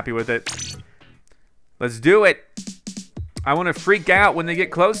really happy with it. Let's do it. I want to freak out when they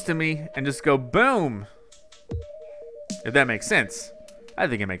get close to me and just go boom. If that makes sense. I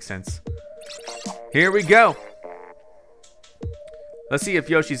think it makes sense. Here we go. Let's see if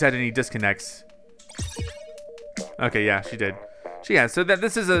Yoshi's had any disconnects. Okay, yeah, she did. She has. So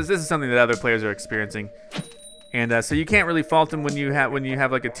this is something that other players are experiencing, and so you can't really fault them when you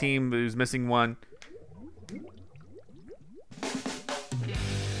have like a team who's missing one.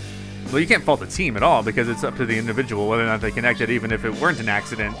 Well, you can't fault the team at all because it's up to the individual whether or not they connected, even if it weren't an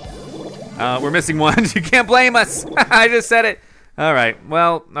accident. We're missing one. You can't blame us. I just said it. All right.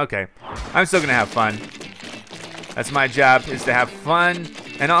 Well, okay. I'm still gonna have fun. That's my job, is to have fun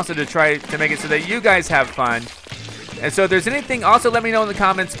and also to try to make it so that you guys have fun. And so if there's anything, also let me know in the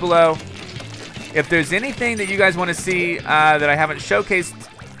comments below. If there's anything that you guys want to see that I haven't showcased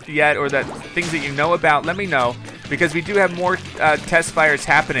yet, or that things that you know about, let me know, because we do have more test fires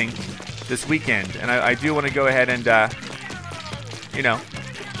happening this weekend, and I do want to go ahead and, you know,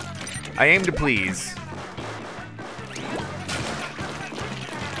 I aim to please.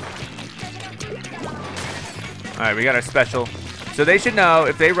 All right, we got our special. So they should know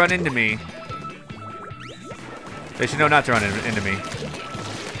if they run into me. They should know not to run into me.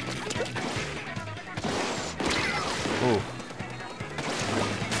 Ooh.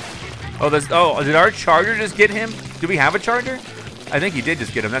 Oh, did our charger just get him? Do we have a charger? I think he did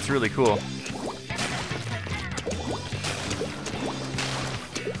just get him. That's really cool.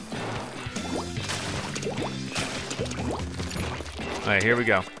 All right, here we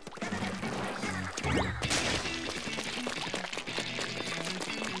go.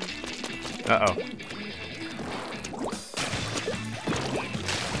 Uh-oh.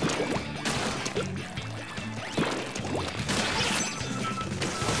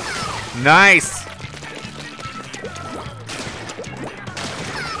 Nice.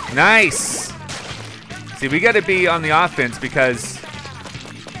 Nice. See, we got to be on the offense because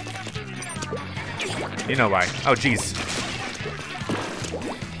you know why. Oh, jeez.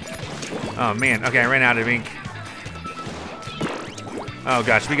 Oh, man. Okay, I ran out of ink. Oh,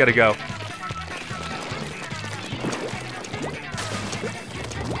 gosh, we got to go.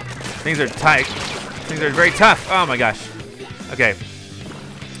 Things are tight. Things are very tough. Oh, my gosh. Okay.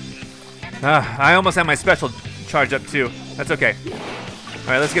 I almost have my special charge up, too. That's okay. All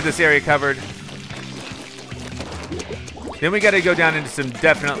right, let's get this area covered. Then we got to go down into some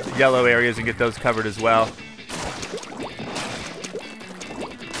definite yellow areas and get those covered as well.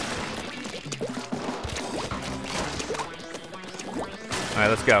 All right,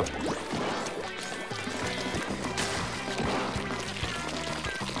 let's go.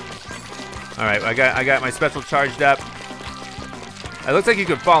 All right, I got my special charged up. It looks like you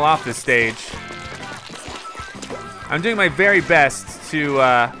could fall off this stage. I'm doing my very best to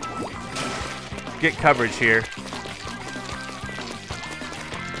get coverage here.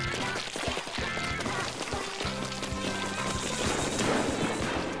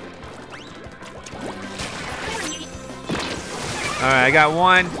 All right, I got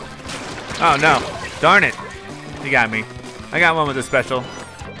one. Oh, no. Darn it. You got me. I got one with a special.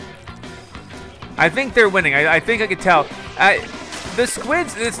 I think they're winning. I think I could tell. The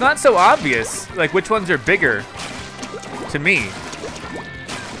squids, it's not so obvious, like which ones are bigger to me.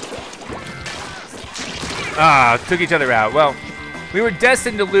 Ah, took each other out. Well, we were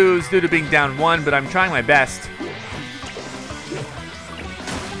destined to lose due to being down one, but I'm trying my best.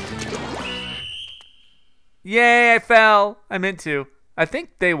 Yay, I fell. I meant to. I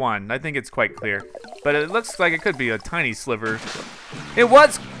think they won. I think it's quite clear. But it looks like it could be a tiny sliver. It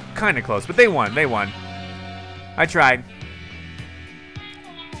was kind of close, but they won. They won. I tried.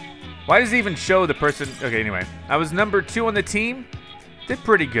 Why does it even show the person? Okay, anyway. I was number 2 on the team. Did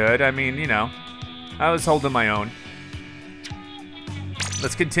pretty good. I mean, you know, I was holding my own.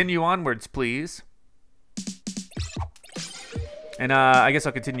 Let's continue onwards, please. And I guess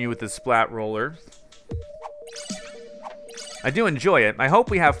I'll continue with the splat roller. I do enjoy it. I hope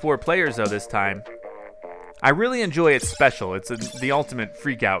we have 4 players, though, this time. I really enjoy its special. It's the ultimate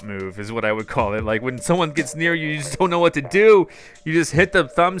freak-out move, is what I would call it. Like, when someone gets near you, you just don't know what to do. You just hit the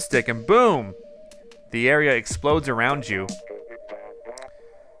thumbstick, and boom! The area explodes around you.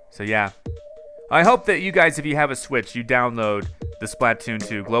 So, yeah. I hope that you guys, if you have a Switch, you download the Splatoon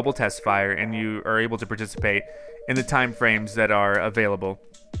 2 Global Testfire, and you are able to participate in the time frames that are available.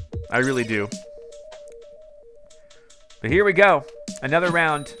 I really do. But here we go. Another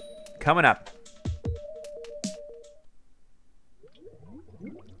round coming up.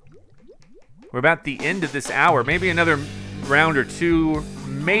 We're about the end of this hour. Maybe another round or 2,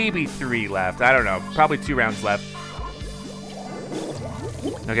 maybe 3 left. I don't know. Probably 2 rounds left.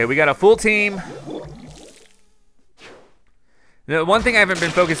 Okay, we got a full team. The one thing I haven't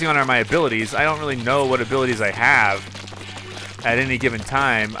been focusing on are my abilities. I don't really know what abilities I have at any given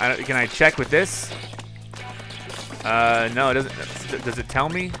time. Can I check with this? No, it doesn't. Does it tell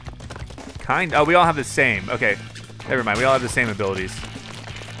me? Oh, we all have the same. Okay, never mind. We all have the same abilities.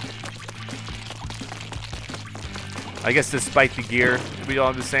 I guess despite the gear, we all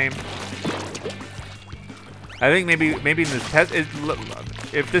have the same. I think maybe in the test,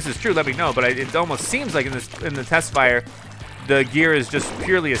 if this is true, let me know. But it almost seems like in the Testfire, the gear is just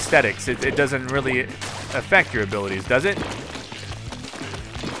purely aesthetics. It doesn't really affect your abilities, does it?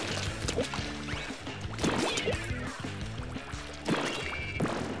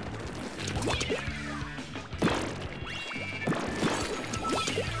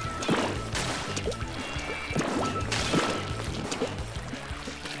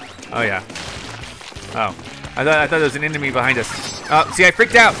 Oh yeah. Oh, I thought there was an enemy behind us. Oh, see, I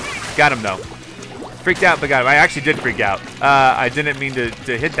freaked out. Got him though. Freaked out, but got him. I actually did freak out. I didn't mean to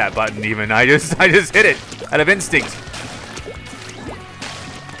hit that button even. I just hit it out of instinct.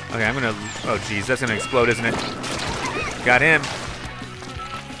 Okay, I'm gonna. Oh geez, that's gonna explode, isn't it? Got him.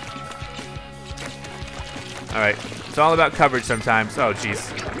 All right, it's all about coverage sometimes. Oh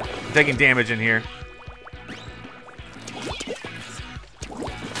geez, I'm taking damage in here.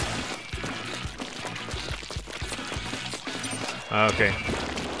 Okay.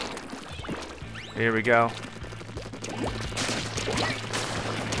 Here we go.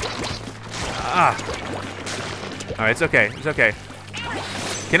 Ah. All right, it's okay. It's okay.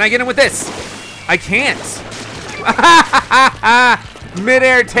 Can I get him with this? I can't.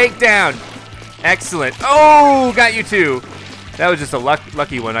 Mid-air takedown. Excellent. Oh, got you too. That was just a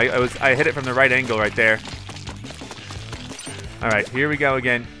lucky one. I hit it from the right angle right there. All right, here we go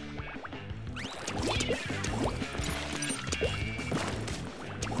again.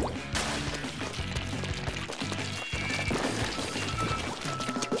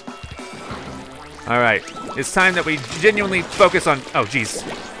 All right, it's time that we genuinely focus on, oh geez,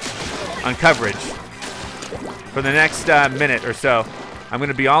 on coverage. For the next minute or so, I'm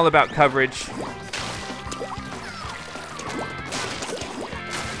gonna be all about coverage.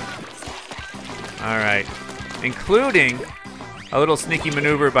 All right, including a little sneaky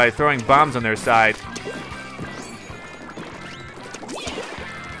maneuver by throwing bombs on their side.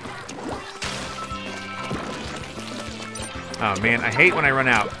 Oh man, I hate when I run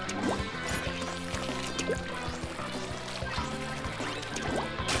out.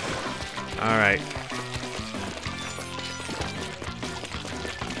 All right.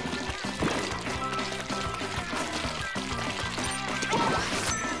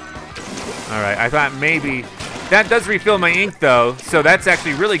 All right, I thought maybe that does refill my ink though, so that's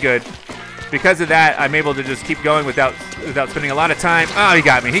actually really good. Because of that, I'm able to just keep going without spending a lot of time. Oh, he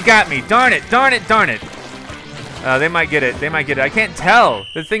got me. He got me. Darn it. Darn it. Darn it. They might get it. They might get it. I can't tell.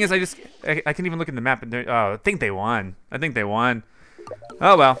 The thing is, I can't even look at the map and oh, I think they won. I think they won.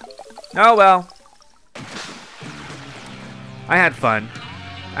 Oh well. Oh well. I had fun.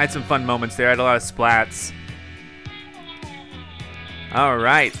 I had some fun moments there. I had a lot of splats. All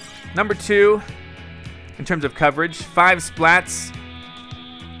right. Number 2, in terms of coverage, 5 splats.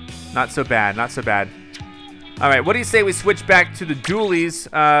 Not so bad. Not so bad. All right. What do you say we switch back to the dualies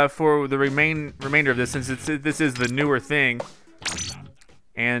for the remainder of this, since this is the newer thing,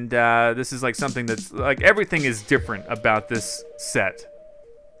 and this is like something that's like everything is different about this set.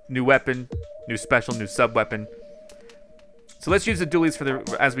 New weapon, new special, new sub weapon. So let's use the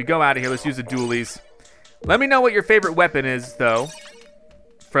dualies as we go out of here. Let's use the dualies. Let me know what your favorite weapon is, though,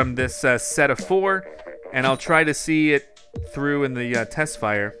 from this set of 4, and I'll try to see it through in the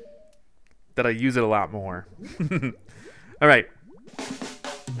Testfire that I use it a lot more. All right.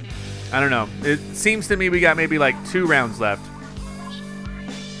 I don't know. It seems to me we got maybe like 2 rounds left.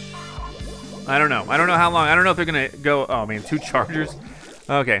 I don't know. I don't know how long. I don't know if they're gonna go. Oh man, 2 chargers.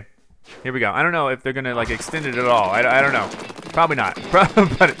 Okay, here we go. I don't know if they're gonna like extend it at all. I don't know. Probably not.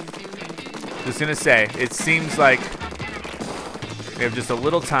 But just gonna say, it seems like we have just a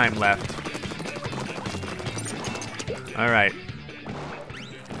little time left. All right.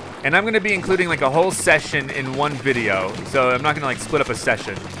 And I'm gonna be including like a whole session in one video, so I'm not gonna like split up a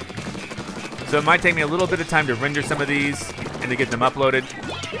session. So it might take me a little bit of time to render some of these and to get them uploaded.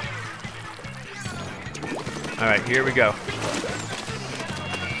 All right, here we go.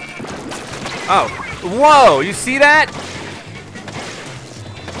 Oh, whoa, you see that?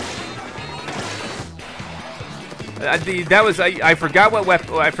 That was I forgot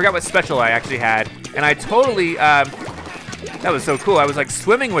what special I actually had, and I totally that was so cool. I was like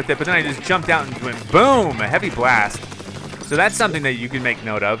swimming with it, but then I just jumped out and went boom, a heavy blast. So that's something that you can make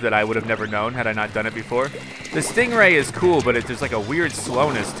note of that I would have never known had I not done it before. The Stingray is cool, but there's like a weird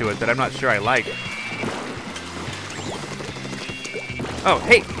slowness to it that I'm not sure I like. Oh,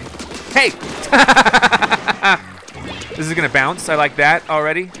 hey, hey! This is gonna bounce. I like that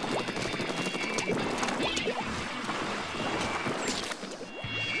already.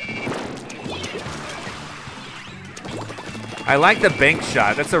 I like the bank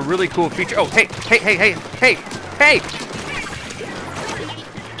shot. That's a really cool feature. Oh, hey, hey, hey, hey, hey, hey!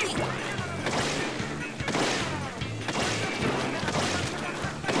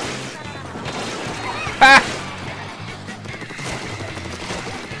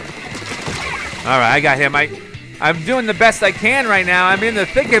 All right, I got him. I'm doing the best I can right now. I'm in the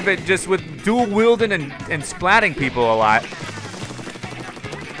thick of it, just with dual wielding and splatting people a lot.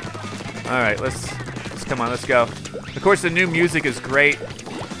 All right, let's come on, let's go. Of course, the new music is great.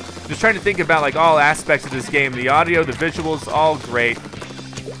 Just trying to think about like all aspects of this game. The audio, the visuals, all great.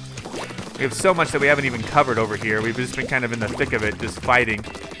 We have so much that we haven't even covered over here. We've just been kind of in the thick of it, just fighting.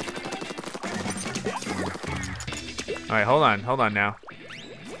 All right, hold on now.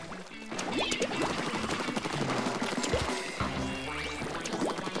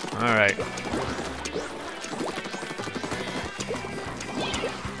 All right.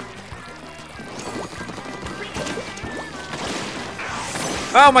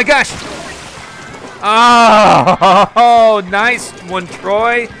 Oh my gosh! Oh, nice one,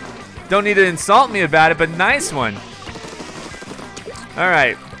 Troy. Don't need to insult me about it, but nice one. All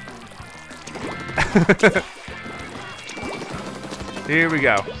right. Here we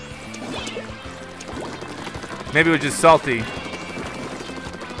go. Maybe it was just salty.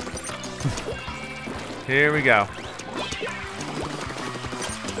 Here we go.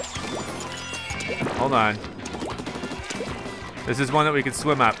 Hold on. This is one that we can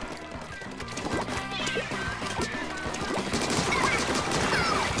swim up.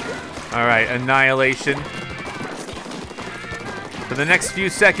 All right, annihilation. For the next few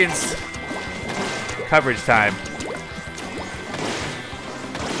seconds, coverage time.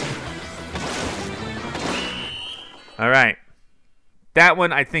 All right. That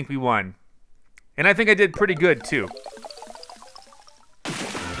one, I think we won. And I think I did pretty good, too.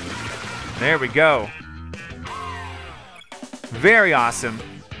 There we go. Very awesome.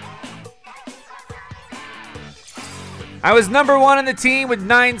 I was number 1 on the team with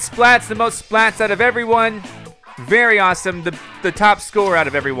 9 splats, the most splats out of everyone. Very awesome. The top score out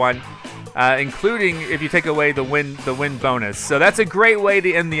of everyone, including if you take away the win bonus. So that's a great way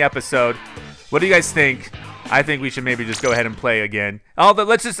to end the episode. What do you guys think? I think we should maybe just go ahead and play again. Although,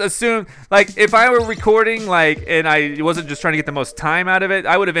 let's just assume, like, if I were recording, like, and I wasn't just trying to get the most time out of it,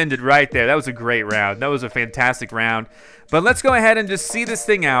 I would have ended right there. That was a great round. That was a fantastic round. But let's go ahead and just see this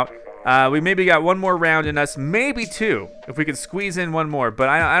thing out. We maybe got one more round in us, maybe 2, if we could squeeze in one more. But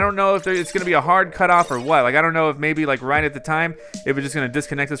I don't know if it's going to be a hard cutoff or what. Like, I don't know if maybe, like, right at the time, if it's just going to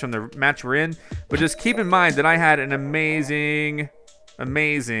disconnect us from the match we're in. But just keep in mind that I had an amazing,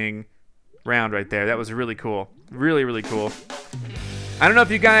 amazing round right there. That was really cool. Really, really cool. I don't know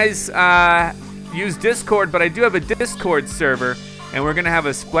if you guys use Discord, but I do have a Discord server, and we're going to have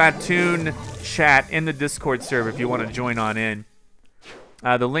a Splatoon chat in the Discord server if you want to join on in.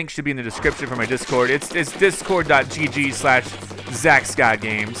 The link should be in the description for my Discord. It's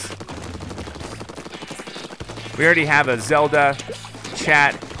discord.gg/ZackScottGames. We already have a Zelda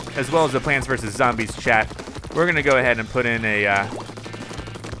chat as well as a Plants vs. Zombies chat. We're going to go ahead and put in a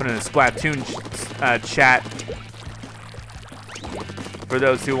Splatoon chat for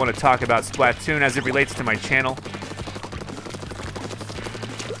those who want to talk about Splatoon as it relates to my channel.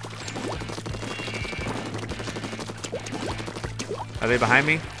 Are they behind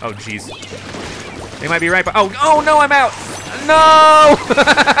me? Oh, jeez. They might be right behind. Oh, no, I'm out. No!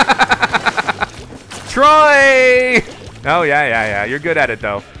 Troy! Oh, yeah. You're good at it,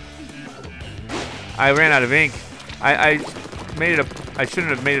 though. I ran out of ink. I shouldn't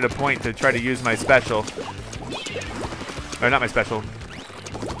have made it a point to try to use my special. Or not my special.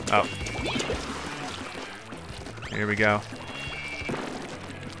 Oh. Here we go.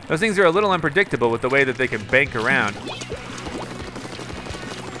 Those things are a little unpredictable with the way that they can bank around.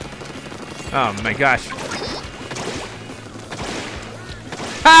 Oh my gosh.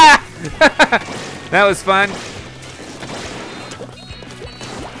 Ha! That was fun.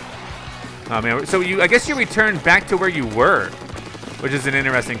 Oh man, so I guess you returned back to where you were, which is an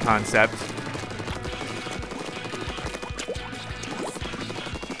interesting concept.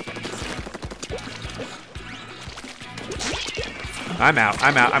 I'm out.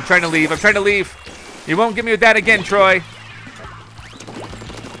 I'm trying to leave. You won't get me with that again, Troy.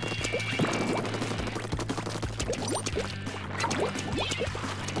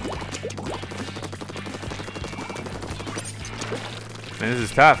 Man, this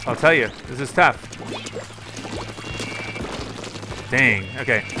is tough, I'll tell you. This is tough. Dang,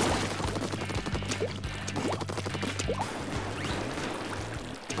 okay.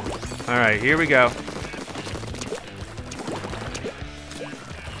 All right, here we go.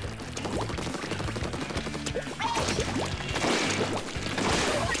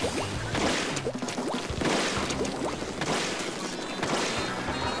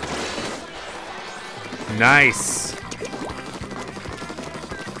 Nice.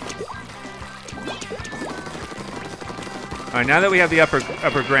 All right, now that we have the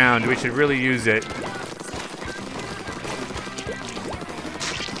upper ground, we should really use it.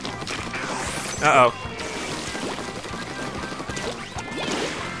 Uh-oh.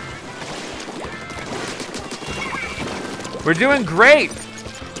 We're doing great.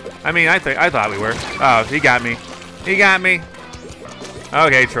 I mean, I thought we were. Oh, he got me. He got me.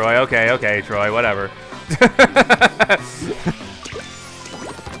 Okay, Troy. Okay, Troy. Whatever.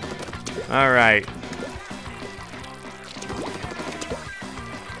 All right.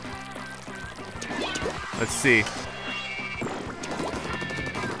 Let's see.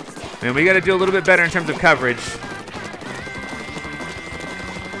 And we got to do a little bit better in terms of coverage.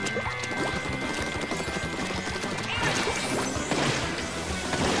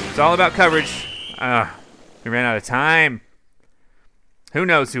 It's all about coverage. We ran out of time. Who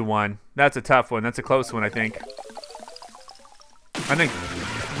knows who won? That's a tough one. That's a close one, I think. I think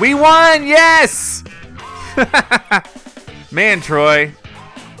we won. Yes. Man, Troy.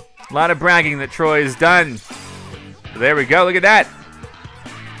 A lot of bragging that Troy has done. There we go. Look at that.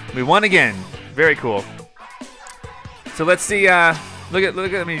 We won again. Very cool. So let's see. Look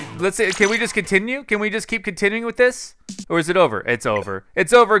at me. Let's see. Can we just continue? Can we just keep continuing with this? Or is it over? It's over.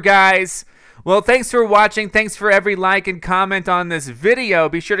 It's over, guys. Well, thanks for watching. Thanks for every like and comment on this video.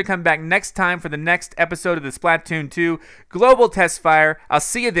 Be sure to come back next time for the next episode of the Splatoon 2 Global Testfire. I'll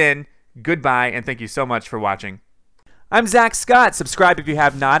see you then. Goodbye, and thank you so much for watching. I'm ZackScott. Subscribe if you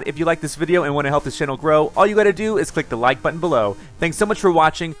have not. If you like this video and want to help this channel grow, all you got to do is click the like button below. Thanks so much for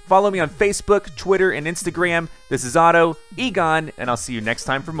watching. Follow me on Facebook, Twitter, and Instagram. This is Otto, Egon, and I'll see you next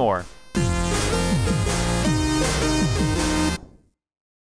time for more.